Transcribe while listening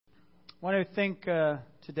I want to think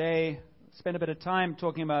today, spend a bit of time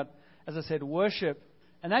talking about, as I said, worship.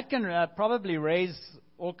 And that can probably raise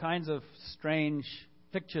all kinds of strange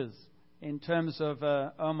pictures in terms of,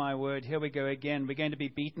 oh my word, here we go again. We're going to be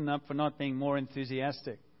beaten up for not being more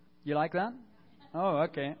enthusiastic. You like that? Oh,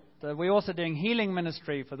 okay. So we're also doing healing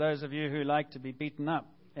ministry for those of you who like to be beaten up.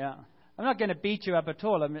 Yeah. I'm not going to beat you up at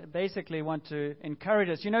all. I basically want to encourage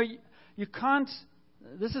us. You know, you can't,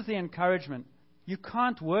 this is the encouragement. You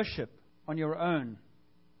can't worship on your own.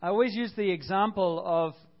 I always use the example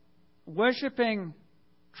of worshiping,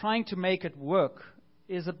 trying to make it work,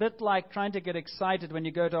 is a bit like trying to get excited when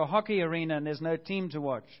you go to a hockey arena and there's no team to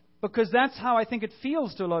watch. Because that's how I think it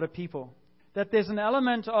feels to a lot of people. That there's an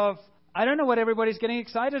element of, I don't know what everybody's getting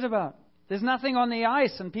excited about. There's nothing on the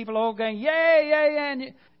ice and people are all going, yay, yay, yay.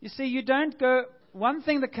 And you see, you don't go, one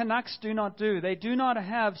thing the Canucks do not do, they do not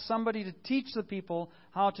have somebody to teach the people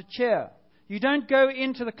how to cheer. You don't go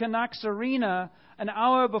into the Canucks arena an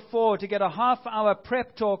hour before to get a half-hour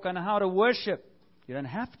prep talk on how to worship. You don't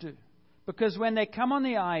have to. Because when they come on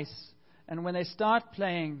the ice and when they start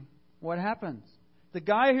playing, what happens? The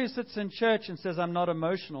guy who sits in church and says, I'm not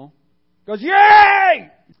emotional, goes,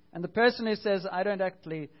 yay! And the person who says,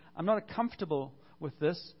 I'm not comfortable with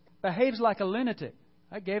this, behaves like a lunatic.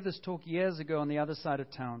 I gave this talk years ago on the other side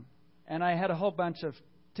of town. And I had a whole bunch of,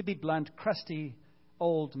 to be blunt, crusty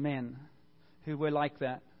old men who were like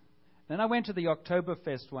that. Then I went to the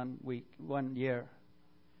Oktoberfest one year.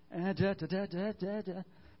 And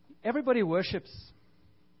everybody worships.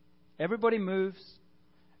 Everybody moves.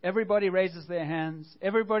 Everybody raises their hands.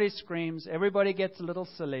 Everybody screams. Everybody gets a little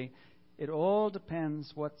silly. It all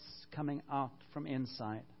depends what's coming out from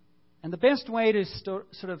inside. And the best way to sort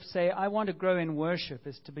of say, I want to grow in worship,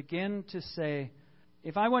 is to begin to say,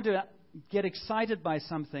 if I want to get excited by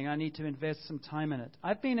something, I need to invest some time in it.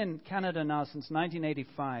 I've been in Canada now since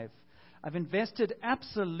 1985. I've invested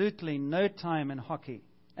absolutely no time in hockey.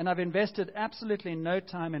 And I've invested absolutely no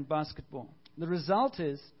time in basketball. The result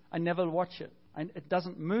is I never watch it. It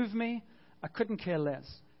doesn't move me. I couldn't care less.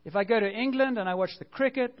 If I go to England and I watch the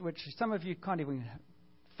cricket, which some of you can't even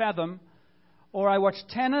fathom, or I watch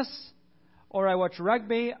tennis, or I watch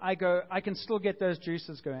rugby, I can still get those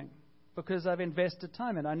juices going because I've invested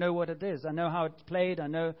time in it. I know what it is. I know how it's played. I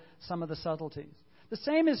know some of the subtleties. The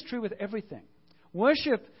same is true with everything.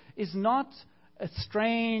 Worship is not a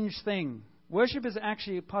strange thing. Worship is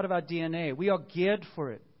actually part of our DNA. We are geared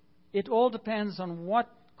for it. It all depends on what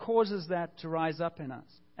causes that to rise up in us.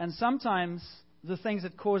 And sometimes the things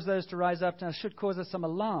that cause those to rise up in us should cause us some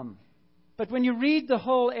alarm. But when you read the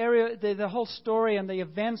whole area, the whole story and the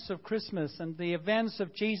events of Christmas and the events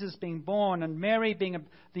of Jesus being born and Mary being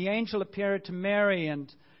the angel appeared to Mary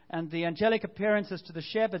and the angelic appearances to the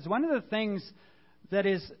shepherds, one of the things that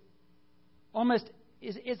is almost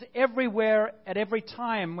is everywhere at every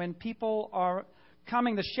time when people are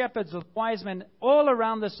coming, the shepherds with wise men, all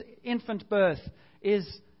around this infant birth is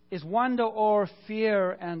wonder, awe,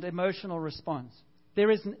 fear, and emotional response. There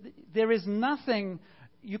is nothing.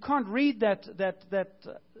 You can't read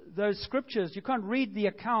those scriptures. You can't read the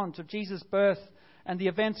account of Jesus' birth and the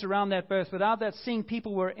events around that birth without that seeing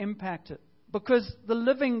people were impacted. Because the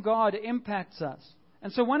living God impacts us.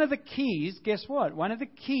 And so one of the keys, guess what? One of the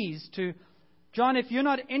keys to, John, if you're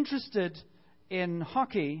not interested in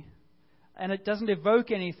hockey and it doesn't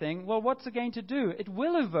evoke anything, well, what's it going to do? It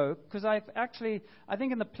will evoke, because I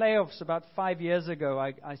think in the playoffs about 5 years ago,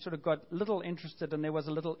 I sort of got a little interested and there was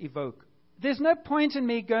a little evoke. There's no point in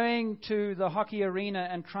me going to the hockey arena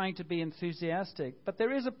and trying to be enthusiastic, but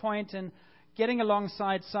there is a point in getting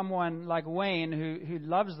alongside someone like Wayne who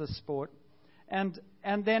loves the sport and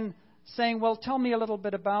then saying, well, tell me a little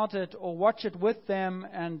bit about it or watch it with them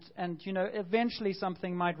and eventually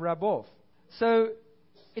something might rub off. So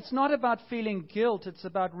it's not about feeling guilt. It's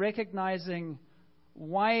about recognizing,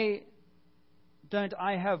 why don't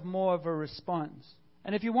I have more of a response?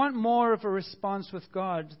 And if you want more of a response with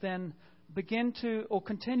God, then begin to, or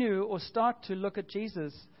continue, or start to look at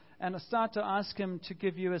Jesus and start to ask Him to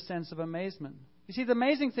give you a sense of amazement. You see, the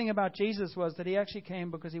amazing thing about Jesus was that He actually came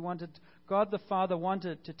because God the Father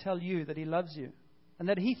wanted to tell you that He loves you and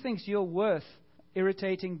that He thinks you're worth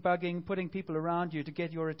irritating, bugging, putting people around you to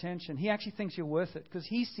get your attention. He actually thinks you're worth it because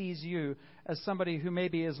He sees you as somebody who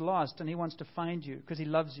maybe is lost and He wants to find you because He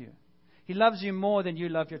loves you. He loves you more than you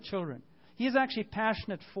love your children. He is actually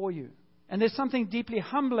passionate for you. And there's something deeply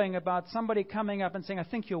humbling about somebody coming up and saying, I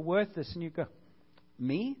think you're worth this. And you go,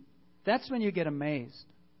 me? That's when you get amazed.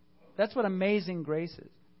 That's what amazing grace is.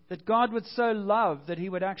 That God would so love that He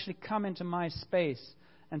would actually come into my space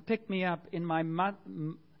and pick me up in my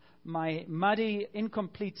muddy,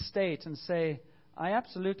 incomplete state and say, I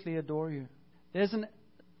absolutely adore you.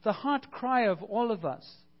 The heart cry of all of us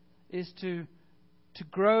is to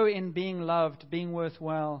grow in being loved, being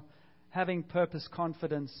worthwhile, having purpose,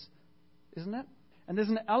 confidence, isn't it? And there's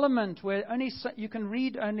an element where you can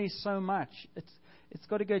read only so much. It's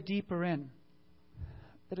got to go deeper in.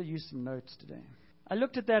 Better use some notes today. I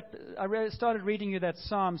looked at that. Started reading you that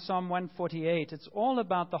Psalm 148. It's all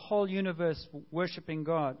about the whole universe worshiping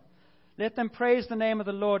God. Let them praise the name of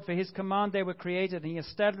the Lord. For his command they were created, and he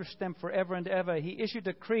established them forever and ever. He issued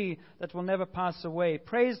a decree that will never pass away.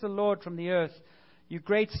 Praise the Lord from the earth, you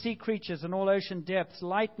great sea creatures and all ocean depths,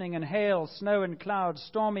 lightning and hail, snow and clouds,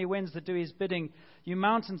 stormy winds that do his bidding, you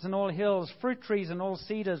mountains and all hills, fruit trees and all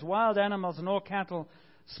cedars, wild animals and all cattle,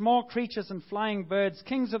 small creatures and flying birds,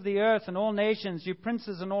 kings of the earth and all nations, you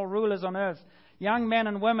princes and all rulers on earth, young men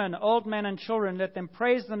and women, old men and children, let them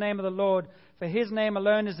praise the name of the Lord, for his name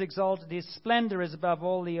alone is exalted. His splendor is above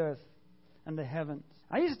all the earth and the heavens.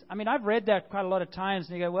 I've read that quite a lot of times,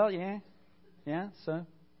 and you go, well, yeah, so.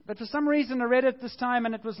 But for some reason I read it this time,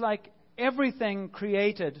 and it was like everything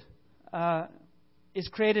created is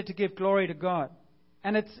created to give glory to God.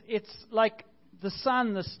 And it's like the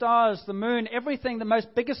sun, the stars, the moon, everything, the most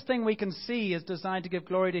biggest thing we can see is designed to give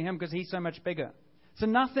glory to him because he's so much bigger. So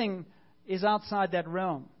nothing is outside that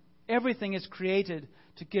realm. Everything is created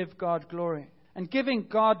to give God glory. And giving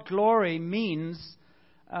God glory means,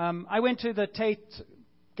 I went to the Tate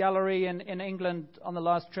Gallery in England on the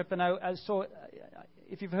last trip, and I saw,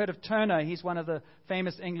 if you've heard of Turner, he's one of the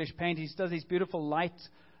famous English painters. He does these beautiful light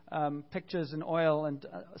pictures in oil and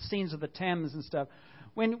scenes of the Thames and stuff.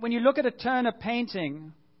 When you look at a Turner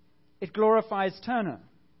painting, it glorifies Turner.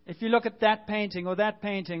 If you look at that painting or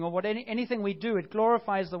anything we do, it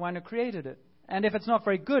glorifies the one who created it. And if it's not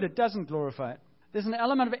very good, it doesn't glorify it. There's an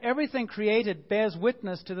element of everything created bears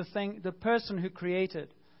witness to the person who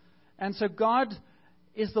created. And so God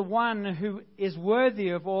is the one who is worthy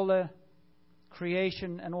of all the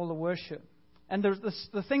creation and all the worship. And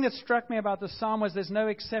the thing that struck me about the psalm was there's no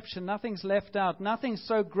exception. Nothing's left out. Nothing's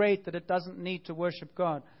so great that it doesn't need to worship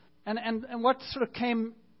God. And what sort of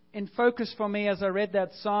came in focus for me as I read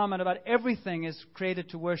that psalm and about everything is created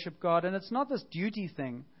to worship God. And it's not this duty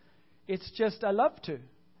thing. It's just I love to.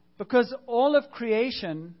 Because all of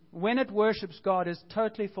creation, when it worships God, is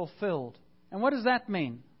totally fulfilled. And what does that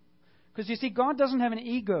mean? Because you see, God doesn't have an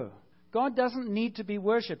ego. God doesn't need to be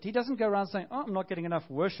worshipped. He doesn't go around saying, oh, I'm not getting enough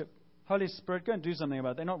worship. Holy Spirit, go and do something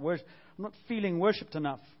about it. I'm not feeling worshipped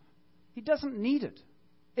enough. He doesn't need it.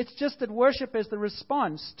 It's just that worship is the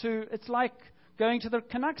response to, it's like going to the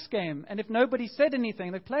Canucks game. And if nobody said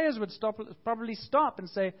anything, the players would probably stop and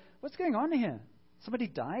say, what's going on here? Somebody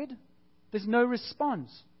died? There's no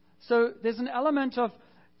response. So there's an element of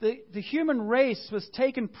the human race was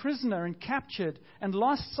taken prisoner and captured and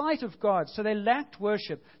lost sight of God. So they lacked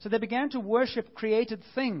worship. So they began to worship created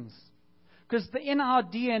things. Because in our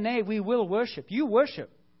DNA, we will worship. You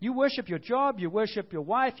worship. You worship your job. You worship your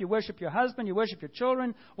wife. You worship your husband. You worship your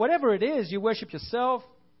children. Whatever it is, you worship yourself.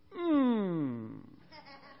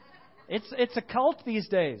 It's a cult these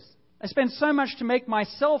days. I spend so much to make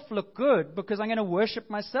myself look good because I'm going to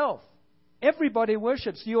worship myself. Everybody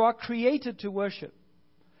worships. You are created to worship.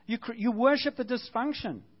 You worship the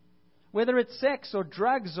dysfunction. Whether it's sex or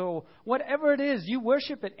drugs or whatever it is, you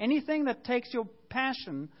worship it. Anything that takes your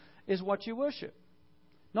passion is what you worship.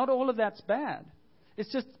 Not all of that's bad.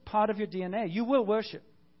 It's just part of your DNA. You will worship.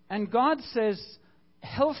 And God says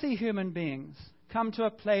healthy human beings come to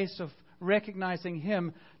a place of recognizing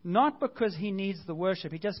Him, not because He needs the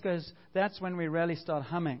worship. He just goes, that's when we really start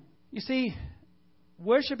humming. You see,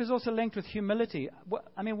 worship is also linked with humility.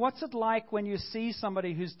 What's it like when you see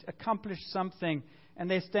somebody who's accomplished something and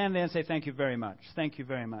they stand there and say, thank you very much. Thank you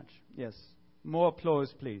very much. Yes. More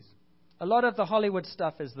applause, please. A lot of the Hollywood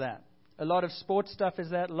stuff is that. A lot of sports stuff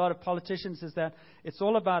is that. A lot of politicians is that. It's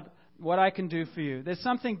all about what I can do for you. There's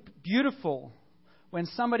something beautiful when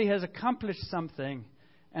somebody has accomplished something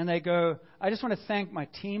and they go, I just want to thank my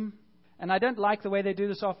team. And I don't like the way they do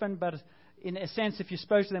this often, but in a sense, if you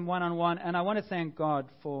spoke to them one-on-one, and I want to thank God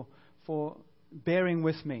for bearing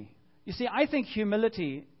with me. You see, I think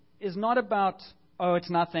humility is not about, oh, it's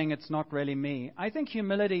nothing, it's not really me. I think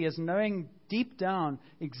humility is knowing deep down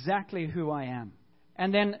exactly who I am.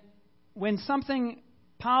 And then when something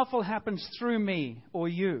powerful happens through me or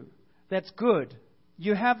you, that's good.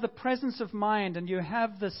 You have the presence of mind and you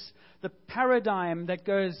have the paradigm that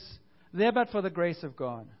goes, there but for the grace of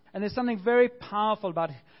God. And there's something very powerful about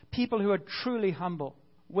people who are truly humble,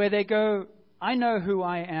 where they go, I know who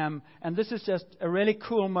I am, and this is just a really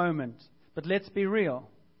cool moment. But let's be real.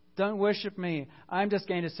 Don't worship me. I'm just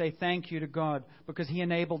going to say thank you to God because He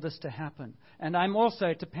enabled this to happen. And I'm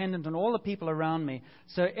also dependent on all the people around me.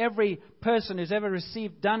 So every person who's ever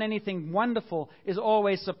done anything wonderful is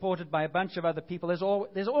always supported by a bunch of other people. There's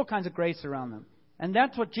all kinds of grace around them. And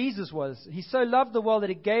that's what Jesus was. He so loved the world that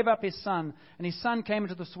He gave up His Son, and His Son came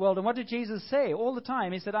into this world. And what did Jesus say all the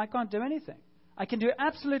time? He said, I can't do anything. I can do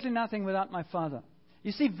absolutely nothing without my Father.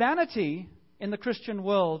 You see, vanity in the Christian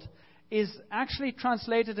world is actually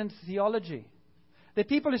translated into theology. There are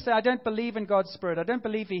people who say, I don't believe in God's Spirit. I don't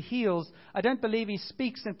believe He heals. I don't believe He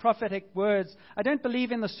speaks in prophetic words. I don't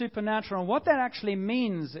believe in the supernatural. And what that actually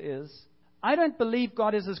means is, I don't believe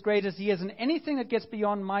God is as great as He is, and anything that gets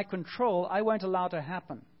beyond my control, I won't allow to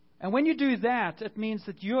happen. And when you do that, it means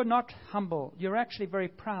that you're not humble. You're actually very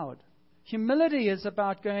proud. Humility is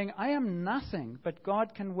about going, I am nothing, but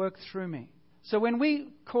God can work through me. So when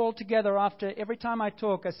we call together after, every time I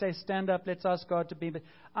talk, I say, stand up, let's ask God to be.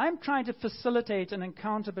 I'm trying to facilitate an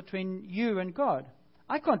encounter between you and God.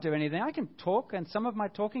 I can't do anything. I can talk, and some of my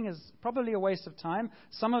talking is probably a waste of time.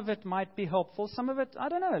 Some of it might be helpful. Some of it, I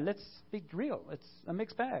don't know. Let's be real. It's a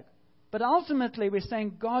mixed bag. But ultimately, we're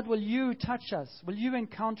saying, God, will you touch us? Will you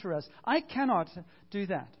encounter us? I cannot do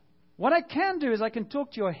that. What I can do is I can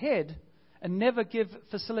talk to your head and never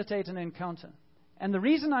facilitate an encounter. And the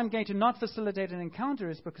reason I'm going to not facilitate an encounter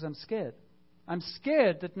is because I'm scared. I'm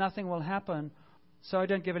scared that nothing will happen, so I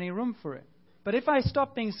don't give any room for it. But if I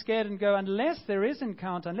stop being scared and go, unless there is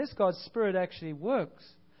encounter, unless God's Spirit actually works,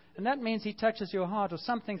 and that means He touches your heart, or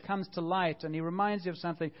something comes to light, and He reminds you of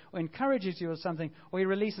something, or encourages you of something, or He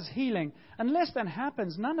releases healing, unless that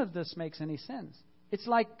happens, none of this makes any sense. It's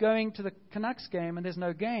like going to the Canucks game and there's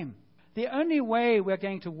no game. The only way we're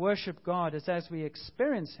going to worship God is as we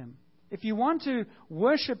experience Him. If you want to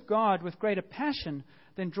worship God with greater passion,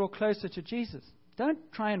 then draw closer to Jesus. Don't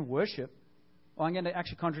try and worship. Oh, I'm going to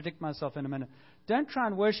actually contradict myself in a minute. Don't try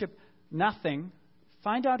and worship nothing.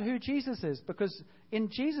 Find out who Jesus is, because in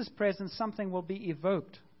Jesus' presence, something will be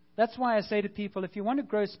evoked. That's why I say to people, if you want to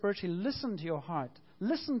grow spiritually, listen to your heart.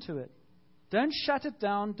 Listen to it. Don't shut it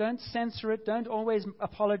down. Don't censor it. Don't always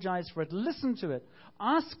apologize for it. Listen to it.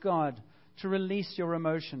 Ask God to release your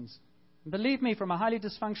emotions. Believe me, from a highly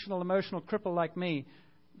dysfunctional emotional cripple like me,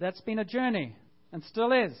 that's been a journey and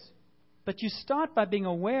still is. But you start by being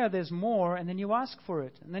aware there's more, and then you ask for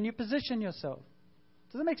it, and then you position yourself.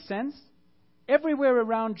 Does that make sense? Everywhere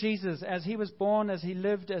around Jesus, as He was born, as He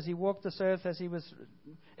lived, as He walked this earth,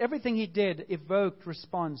 everything He did evoked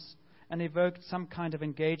response and evoked some kind of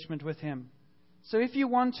engagement with Him. So if you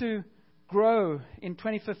want to grow in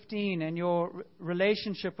 2015 in your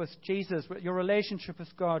relationship with Jesus, your relationship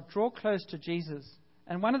with God, draw close to Jesus.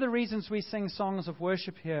 And one of the reasons we sing songs of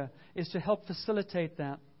worship here is to help facilitate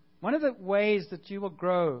that. One of the ways that you will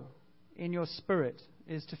grow in your spirit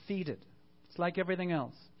is to feed it. It's like everything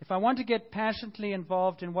else. If I want to get passionately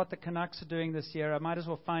involved in what the Canucks are doing this year, I might as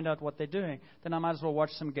well find out what they're doing. Then I might as well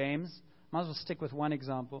watch some games. Might as well stick with one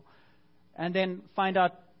example. And then find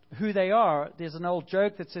out who they are. There's an old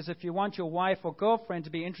joke that says if you want your wife or girlfriend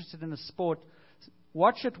to be interested in a sport,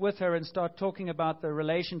 watch it with her and start talking about the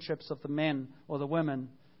relationships of the men or the women,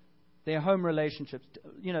 their home relationships.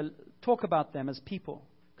 Talk about them as people.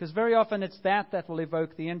 Because very often it's that will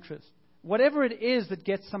evoke the interest. Whatever it is that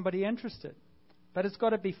gets somebody interested. But it's got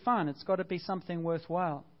to be fun. It's got to be something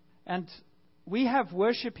worthwhile. And we have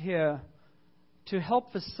worship here to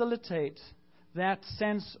help facilitate that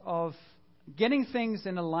sense of getting things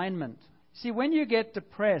in alignment. See, when you get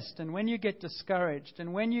depressed and when you get discouraged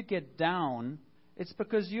and when you get down, it's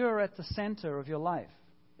because you're at the center of your life.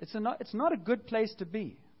 It's not a good place to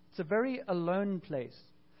be. It's a very alone place.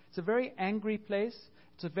 It's a very angry place.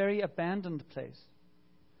 It's a very abandoned place.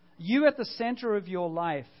 You at the center of your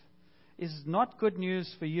life is not good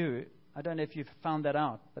news for you. I don't know if you've found that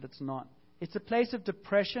out, but it's not. It's a place of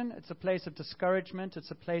depression. It's a place of discouragement.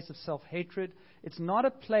 It's a place of self-hatred. It's not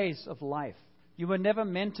a place of life. You were never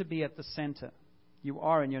meant to be at the center. You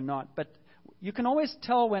are and you're not. But you can always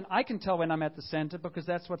tell I can tell when I'm at the center, because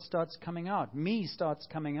that's what starts coming out. Me starts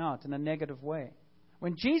coming out in a negative way.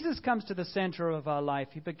 When Jesus comes to the center of our life,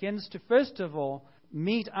 He begins to, first of all,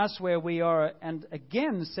 meet us where we are and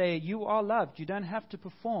again say, you are loved. You don't have to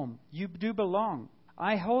perform. You do belong.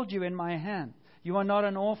 I hold you in my hand. You are not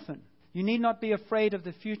an orphan. You need not be afraid of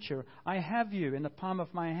the future. I have you in the palm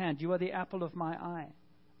of my hand. You are the apple of my eye.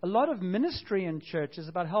 A lot of ministry in church is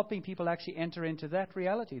about helping people actually enter into that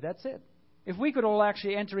reality. That's it. If we could all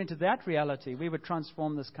actually enter into that reality, we would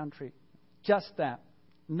transform this country. Just that.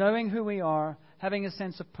 Knowing who we are, having a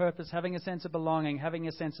sense of purpose, having a sense of belonging, having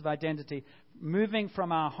a sense of identity, moving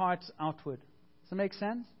from our hearts outward. Does that make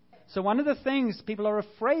sense? So one of the things, people are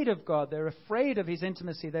afraid of God. They're afraid of His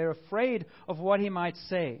intimacy. They're afraid of what He might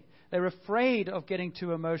say. They're afraid of getting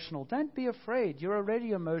too emotional. Don't be afraid. You're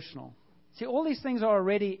already emotional. See, all these things are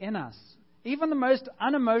already in us. Even the most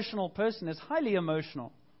unemotional person is highly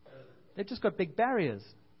emotional. They've just got big barriers.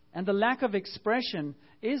 And the lack of expression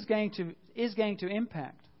is going to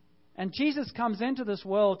impact. And Jesus comes into this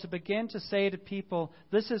world to begin to say to people,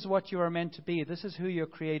 this is what you are meant to be. This is who you're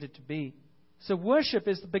created to be. So worship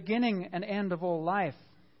is the beginning and end of all life.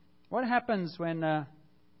 What happens when...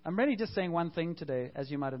 I'm really just saying one thing today, as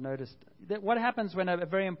you might have noticed. What happens when a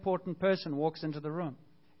very important person walks into the room?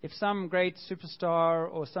 If some great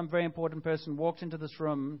superstar or some very important person walked into this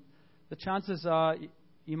room, the chances are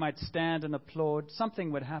you might stand and applaud.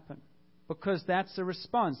 Something would happen. Because that's a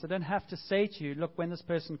response. They don't have to say to you, look, when this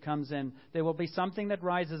person comes in, there will be something that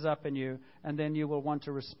rises up in you, and then you will want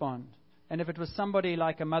to respond. And if it was somebody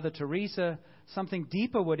like a Mother Teresa, something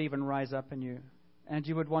deeper would even rise up in you. And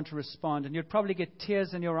you would want to respond. And you'd probably get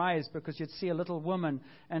tears in your eyes because you'd see a little woman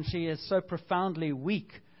and she is so profoundly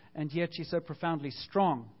weak and yet she's so profoundly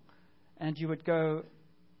strong. And you would go,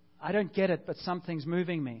 I don't get it, but something's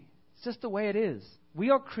moving me. It's just the way it is.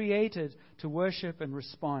 We are created to worship and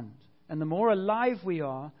respond. And the more alive we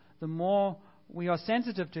are, the more we are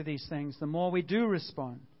sensitive to these things, the more we do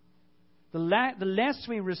respond. The less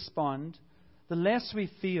we respond, the less we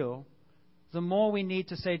feel, the more we need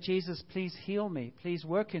to say, Jesus, please heal me. Please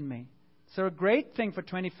work in me. So a great thing for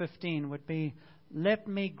 2015 would be, let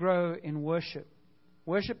me grow in worship.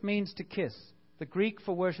 Worship means to kiss. The Greek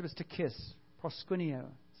for worship is to kiss. Proskuneo.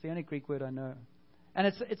 It's the only Greek word I know. And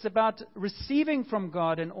it's about receiving from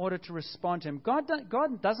God in order to respond to Him.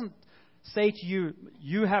 God doesn't say to you,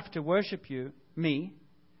 you have to worship me.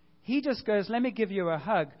 He just goes, let me give you a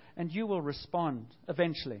hug, and you will respond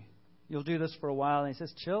eventually. You'll do this for a while, and He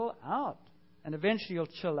says, chill out. And eventually you'll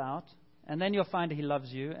chill out, and then you'll find He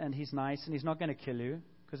loves you, and He's nice, and He's not going to kill you,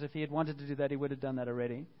 because if He had wanted to do that, He would have done that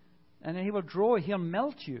already. And then He'll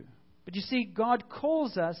melt you. But you see, God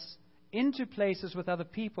calls us into places with other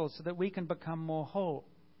people so that we can become more whole.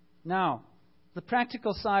 Now, the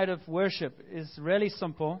practical side of worship is really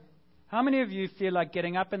simple. How many of you feel like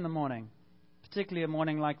getting up in the morning, particularly a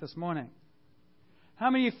morning like this morning?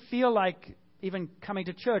 How many of you feel like even coming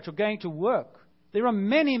to church or going to work? There are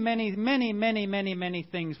many, many, many, many, many, many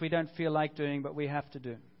things we don't feel like doing, but we have to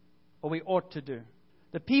do, or we ought to do.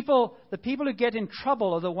 The people who get in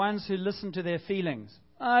trouble are the ones who listen to their feelings.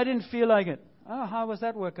 Oh, I didn't feel like it. Oh, how was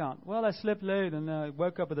that work out? Well, I slept late and I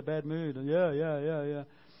woke up with a bad mood. And yeah.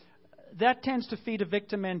 That tends to feed a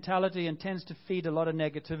victim mentality and tends to feed a lot of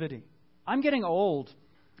negativity. I'm getting old.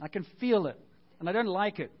 I can feel it, and I don't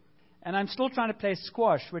like it. And I'm still trying to play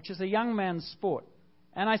squash, which is a young man's sport.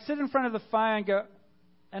 And I sit in front of the fire and go,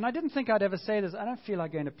 and I didn't think I'd ever say this, I don't feel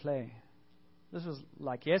like going to play. This was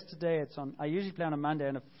like yesterday. I usually play on a Monday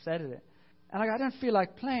and a Saturday. And I go, I don't feel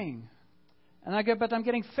like playing. And I go, but I'm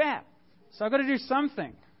getting fat. So I've got to do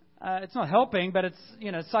something. It's not helping, but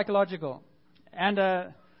it's psychological.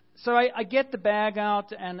 And so I get the bag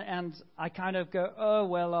out and I kind of go, oh,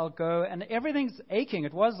 well, I'll go. And everything's aching.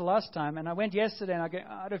 It was the last time. And I went yesterday and I go,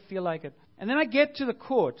 I don't feel like it. And then I get to the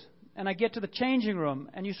court. And I get to the changing room,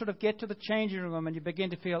 and you sort of get to the changing room, and you begin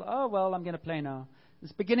to feel, oh, well, I'm going to play now.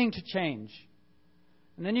 It's beginning to change.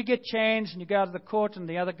 And then you get changed, and you go out of the court, and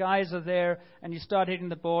the other guys are there, and you start hitting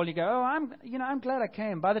the ball. You go, oh, I'm glad I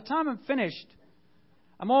came. By the time I'm finished,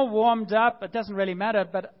 I'm all warmed up. It doesn't really matter,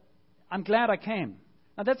 but I'm glad I came.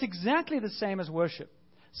 Now, that's exactly the same as worship.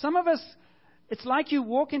 Some of us, it's like you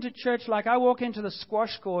walk into church like I walk into the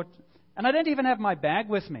squash court, and I don't even have my bag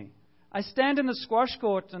with me. I stand in the squash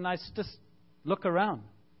court and I just look around.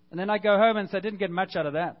 And then I go home and say, I didn't get much out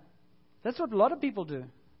of that. That's what a lot of people do.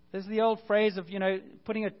 There's the old phrase of,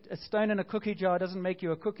 putting a stone in a cookie jar doesn't make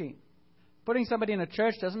you a cookie. Putting somebody in a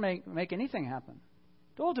church doesn't make anything happen.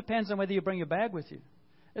 It all depends on whether you bring your bag with you.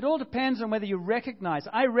 It all depends on whether you recognize.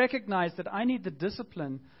 I recognize that I need the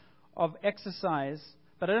discipline of exercise,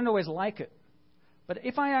 but I don't always like it. But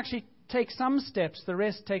if I actually take some steps, the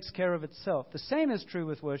rest takes care of itself. The same is true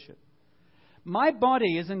with worship. My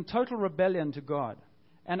body is in total rebellion to God.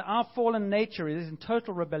 And our fallen nature is in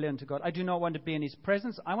total rebellion to God. I do not want to be in His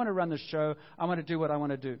presence. I want to run the show. I want to do what I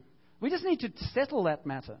want to do. We just need to settle that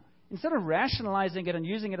matter. Instead of rationalizing it and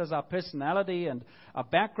using it as our personality and our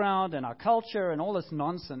background and our culture and all this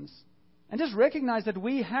nonsense. And just recognize that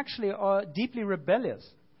we actually are deeply rebellious.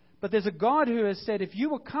 But there's a God who has said, if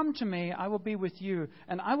you will come to me, I will be with you.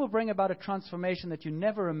 And I will bring about a transformation that you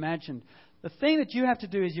never imagined. The thing that you have to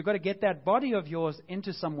do is you've got to get that body of yours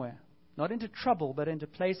into somewhere. Not into trouble, but into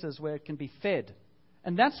places where it can be fed.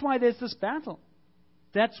 And that's why there's this battle.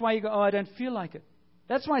 That's why you go, oh, I don't feel like it.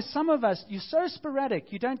 That's why some of us, you're so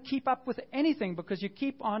sporadic, you don't keep up with anything because you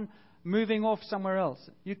keep on moving off somewhere else.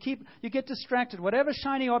 You get distracted. Whatever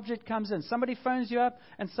shiny object comes in, somebody phones you up,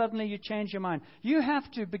 and suddenly you change your mind. You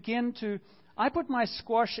have to begin to. I put my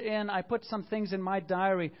squash in. I put some things in my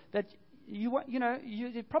diary that you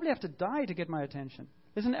probably have to die to get my attention.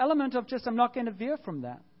 There's an element of just I'm not going to veer from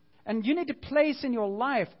that. And you need to place in your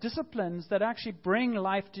life disciplines that actually bring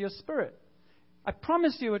life to your spirit. I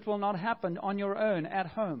promise you it will not happen on your own at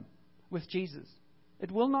home with Jesus.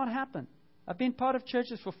 It will not happen. I've been part of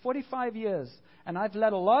churches for 45 years, and I've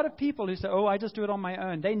led a lot of people who say, oh, I just do it on my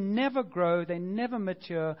own. They never grow. They never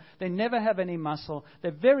mature. They never have any muscle.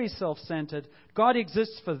 They're very self-centered. God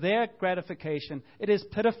exists for their gratification. It is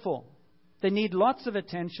pitiful. They need lots of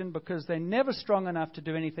attention because they're never strong enough to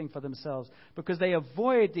do anything for themselves, because they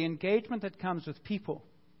avoid the engagement that comes with people.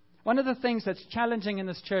 One of the things that's challenging in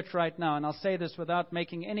this church right now, and I'll say this without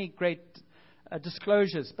making any great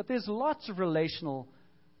disclosures, but there's lots of relational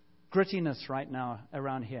grittiness right now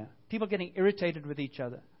around here. People getting irritated with each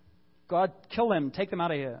other. God, kill them, take them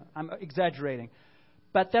out of here. I'm exaggerating.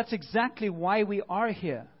 But that's exactly why we are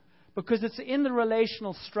here. Because it's in the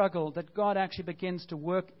relational struggle that God actually begins to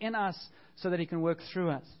work in us so that He can work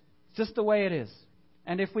through us. It's just the way it is.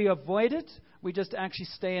 And if we avoid it, we just actually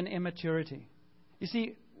stay in immaturity. You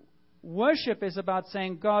see, worship is about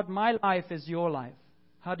saying, God, my life is your life.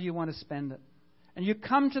 How do you want to spend it? And you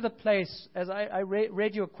come to the place, as I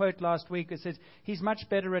read you a quote last week, it says, He's much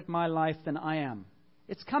better at my life than I am.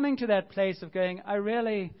 It's coming to that place of going, I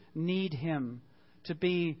really need Him to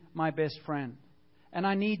be my best friend. And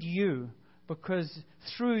I need you because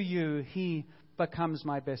through you, He becomes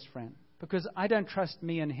my best friend. Because I don't trust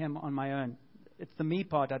me and Him on my own. It's the me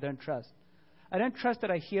part I don't trust. I don't trust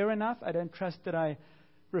that I hear enough. I don't trust that I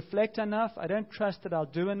reflect enough. I don't trust that I'll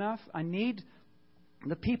do enough. I need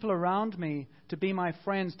the people around me to be my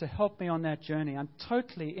friends to help me on that journey. I'm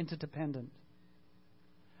totally interdependent.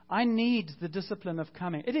 I need the discipline of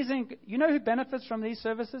coming. You know who benefits from these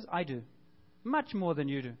services? I do. Much more than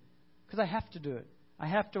you do. Because I have to do it. I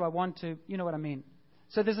have to, I want to, you know what I mean.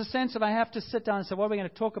 So there's a sense of I have to sit down and say, what are we going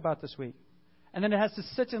to talk about this week? And then it has to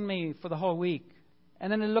sit in me for the whole week.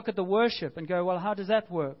 And then I look at the worship and go, well, how does that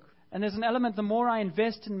work? And there's an element, the more I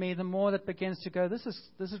invest in me, the more that begins to go, this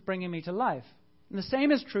is bringing me to life. And the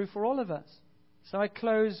same is true for all of us. So I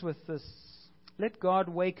close with this. Let God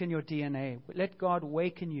waken your DNA. Let God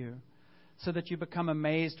waken you so that you become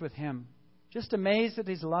amazed with Him. Just amazed at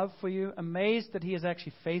His love for you. Amazed that He is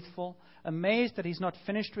actually faithful. Amazed that He's not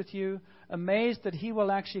finished with you. Amazed that He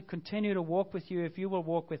will actually continue to walk with you if you will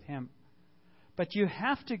walk with Him. But you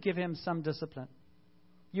have to give Him some discipline.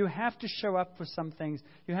 You have to show up for some things.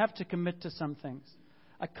 You have to commit to some things.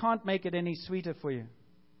 I can't make it any sweeter for you.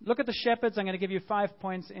 Look at the shepherds. I'm going to give you 5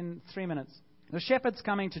 points in 3 minutes. The shepherds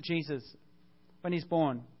coming to Jesus when He's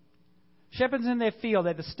born. Shepherds in their field,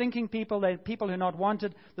 they're the stinking people, they're people who are not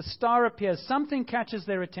wanted. The star appears, something catches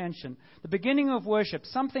their attention. The beginning of worship,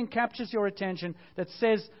 something captures your attention that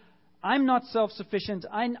says, I'm not self-sufficient,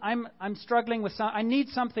 I'm struggling with I need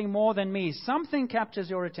something more than me. Something captures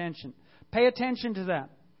your attention. Pay attention to that.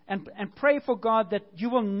 And pray for God that you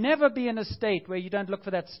will never be in a state where you don't look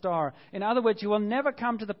for that star. In other words, you will never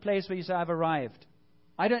come to the place where you say, I've arrived.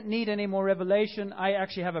 I don't need any more revelation. I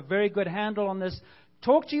actually have a very good handle on this.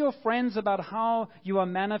 Talk to your friends about how you are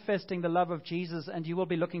manifesting the love of Jesus, and you will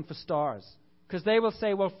be looking for stars. Because they will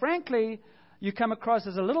say, well, frankly, you come across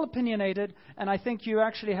as a little opinionated, and I think you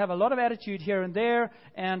actually have a lot of attitude here and there,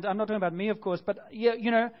 and I'm not talking about me, of course, but,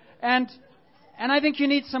 and I think you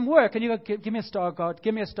need some work. And you go, give me a star, God,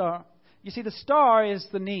 give me a star. You see, the star is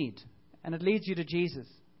the need, and it leads you to Jesus.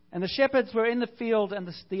 And the shepherds were in the field,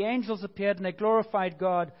 and the angels appeared, and they glorified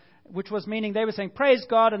God, which was meaning they were saying, praise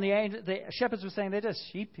God, and the shepherds were saying, they're just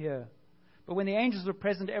sheep here. But when the angels were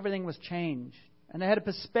present, everything was changed. And they had a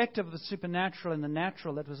perspective of the supernatural and the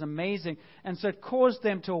natural that was amazing. And so it caused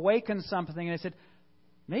them to awaken something. And they said,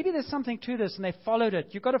 maybe there's something to this. And they followed it.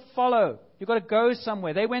 You've got to follow. You've got to go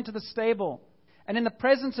somewhere. They went to the stable. And in the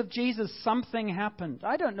presence of Jesus, something happened.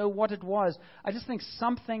 I don't know what it was. I just think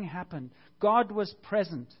something happened. God was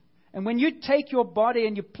present. And when you take your body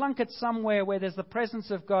and you plunk it somewhere where there's the presence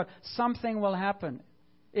of God, something will happen.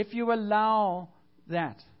 If you allow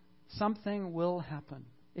that, something will happen.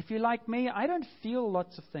 If you're like me, I don't feel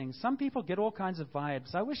lots of things. Some people get all kinds of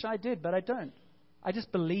vibes. I wish I did, but I don't. I just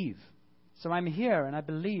believe. So I'm here and I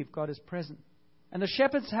believe God is present. And the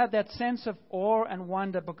shepherds had that sense of awe and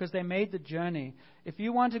wonder because they made the journey. If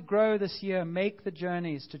you want to grow this year, make the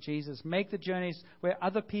journeys to Jesus. Make the journeys where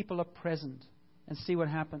other people are present and see what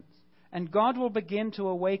happens. And God will begin to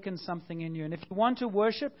awaken something in you. And if you want to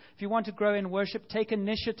worship, if you want to grow in worship, take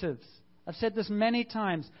initiatives. I've said this many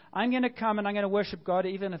times. I'm going to come and I'm going to worship God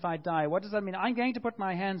even if I die. What does that mean? I'm going to put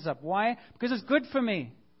my hands up. Why? Because it's good for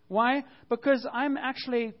me. Why? Because I'm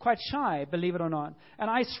actually quite shy, believe it or not. And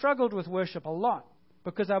I struggled with worship a lot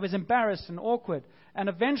because I was embarrassed and awkward. And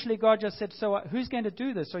eventually God just said, so who's going to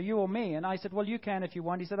do this, or you or me? And I said, well, you can if you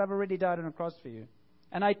want. He said, I've already died on a cross for you.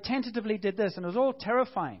 And I tentatively did this, and it was all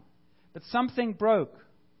terrifying. But something broke.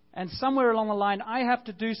 And somewhere along the line, I have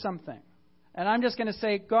to do something. And I'm just going to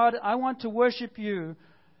say, God, I want to worship you,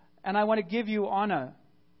 and I want to give you honor.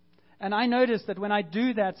 And I notice that when I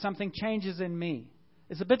do that, something changes in me.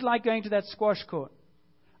 It's a bit like going to that squash court.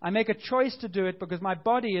 I make a choice to do it because my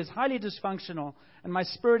body is highly dysfunctional, and my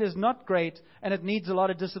spirit is not great, and it needs a lot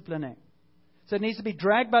of disciplining. So it needs to be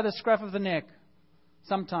dragged by the scruff of the neck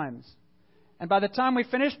sometimes. And by the time we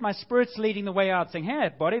finished, my spirit's leading the way out, saying, hey,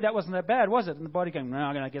 body, that wasn't that bad, was it? And the body going, no,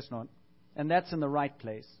 I guess not. And that's in the right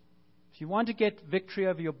place. If you want to get victory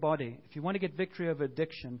over your body, if you want to get victory over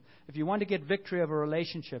addiction, if you want to get victory over a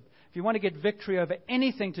relationship, if you want to get victory over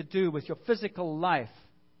anything to do with your physical life,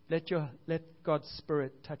 let God's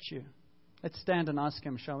Spirit touch you. Let's stand and ask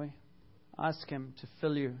Him, shall we? Ask Him to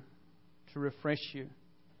fill you, to refresh you.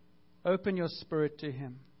 Open your spirit to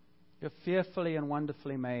Him. You're fearfully and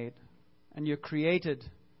wonderfully made. And you're created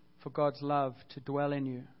for God's love to dwell in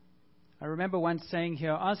you. I remember once saying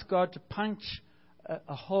here, ask God to punch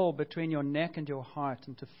a hole between your neck and your heart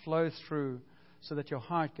and to flow through so that your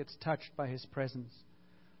heart gets touched by His presence.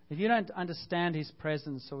 If you don't understand His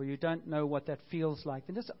presence or you don't know what that feels like,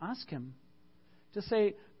 then just ask Him. Just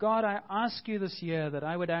say, God, I ask you this year that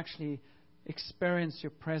I would actually experience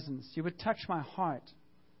your presence. You would touch my heart.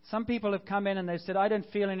 Some people have come in and they've said, I don't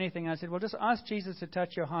feel anything. I said, well, just ask Jesus to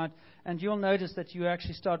touch your heart, and you'll notice that you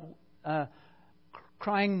actually start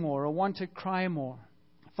crying more or want to cry more.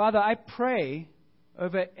 Father, I pray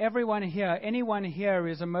over everyone here, anyone here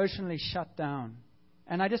is emotionally shut down.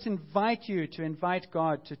 And I just invite you to invite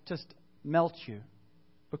God to just melt you.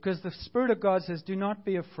 Because the Spirit of God says, do not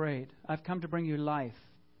be afraid. I've come to bring you life.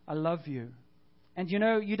 I love you. And you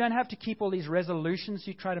know, you don't have to keep all these resolutions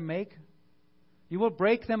you try to make. You will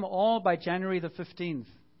break them all by January the 15th.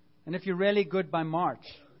 And if you're really good, by March.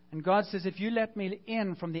 And God says, if you let me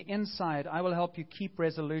in from the inside, I will help you keep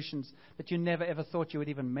resolutions that you never ever thought you would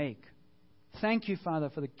even make. Thank you, Father,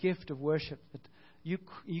 for the gift of worship, that you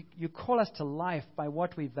call us to life by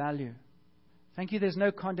what we value. Thank you, there's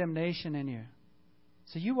no condemnation in you.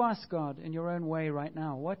 So you ask God in your own way right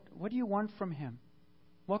now, what do you want from Him?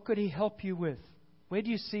 What could He help you with? Where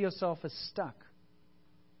do you see yourself as stuck?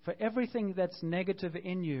 For everything that's negative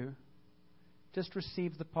in you, just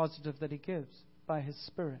receive the positive that He gives by His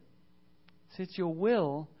Spirit. See, it's your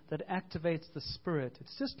will that activates the Spirit.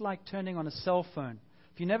 It's just like turning on a cell phone.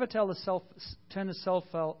 If you never turn the cell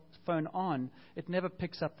phone on, it never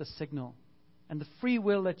picks up the signal. And the free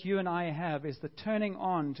will that you and I have is the turning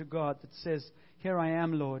on to God that says, here I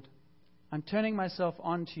am, Lord. I'm turning myself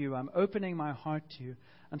on to you. I'm opening my heart to you.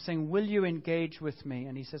 I'm saying, will you engage with me?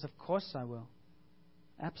 And He says, of course I will.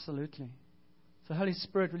 Absolutely. So Holy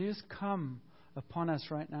Spirit, will you just come upon us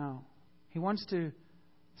right now? He wants to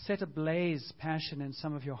set ablaze passion in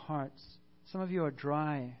some of your hearts. Some of you are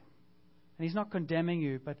dry. And He's not condemning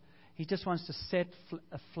you, but He just wants to set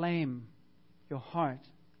aflame your heart.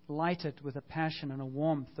 Light it with a passion and a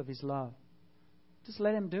warmth of His love. Just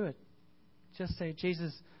let Him do it. Just say,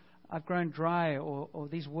 Jesus, I've grown dry, or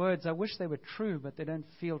these words, I wish they were true, but they don't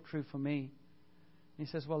feel true for me. And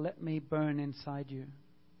He says, well, let me burn inside you.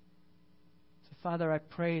 So, Father, I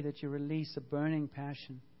pray that you release a burning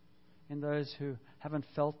passion in those who haven't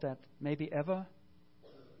felt that maybe ever.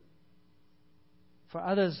 For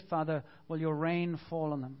others, Father, will your rain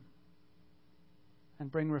fall on them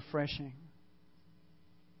and bring refreshing.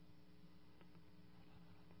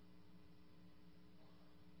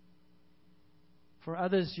 For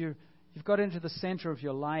others, you've got into the center of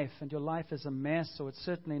your life, and your life is a mess, or it's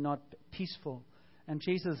certainly not peaceful. And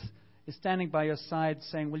Jesus is standing by your side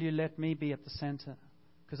saying, will you let me be at the center?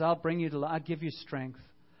 Because I'll bring you to, I'll give you strength.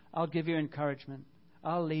 I'll give you encouragement.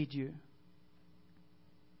 I'll lead you.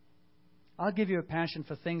 I'll give you a passion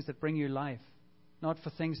for things that bring you life, not for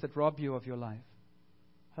things that rob you of your life.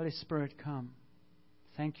 Holy Spirit, come.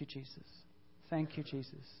 Thank you, Jesus. Thank you,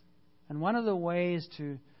 Jesus. And one of the ways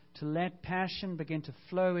to let passion begin to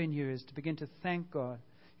flow in you is to begin to thank God.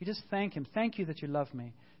 You just thank Him. Thank you that you love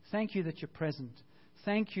me. Thank you that you're present.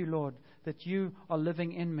 Thank you, Lord, that you are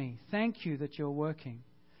living in me. Thank you that you're working.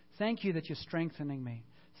 Thank you that you're strengthening me.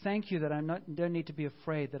 Thank you that don't need to be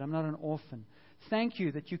afraid, that I'm not an orphan. Thank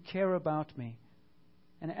you that you care about me.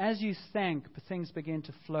 And as you thank, things begin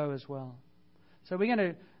to flow as well. So we're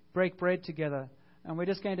going to break bread together. And we're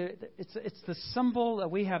just going to, it's the symbol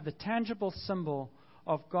that we have, the tangible symbol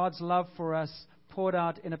of God's love for us poured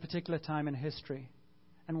out in a particular time in history.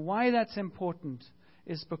 And why that's important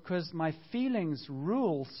is because my feelings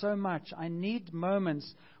rule so much. I need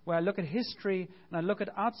moments where I look at history and I look at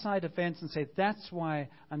outside events and say, that's why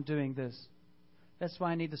I'm doing this. That's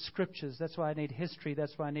why I need the scriptures. That's why I need history.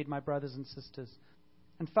 That's why I need my brothers and sisters.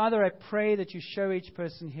 And Father, I pray that you show each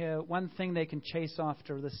person here one thing they can chase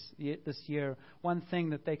after this year, one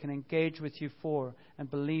thing that they can engage with you for and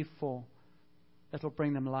believe for that will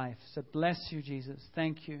bring them life. So bless you, Jesus.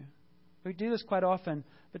 Thank you. We do this quite often,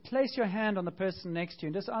 but place your hand on the person next to you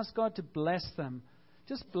and just ask God to bless them.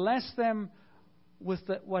 Just bless them with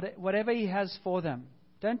whatever He has for them.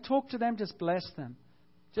 Don't talk to them, just bless them.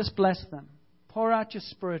 Just bless them. Pour out your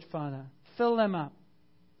Spirit, Father. Fill them up.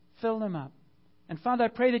 Fill them up. And Father, I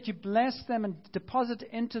pray that you bless them and deposit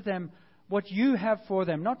into them what you have for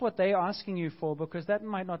them, not what they're asking you for, because that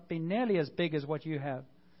might not be nearly as big as what you have.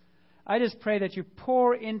 I just pray that you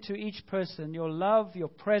pour into each person your love, your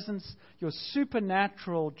presence, your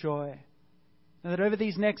supernatural joy. And that over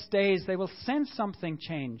these next days they will sense something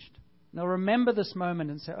changed. And they'll remember this moment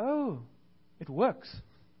and say, oh, it works.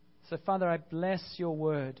 So Father, I bless your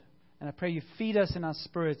word. And I pray you feed us in our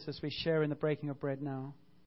spirits as we share in the breaking of bread now.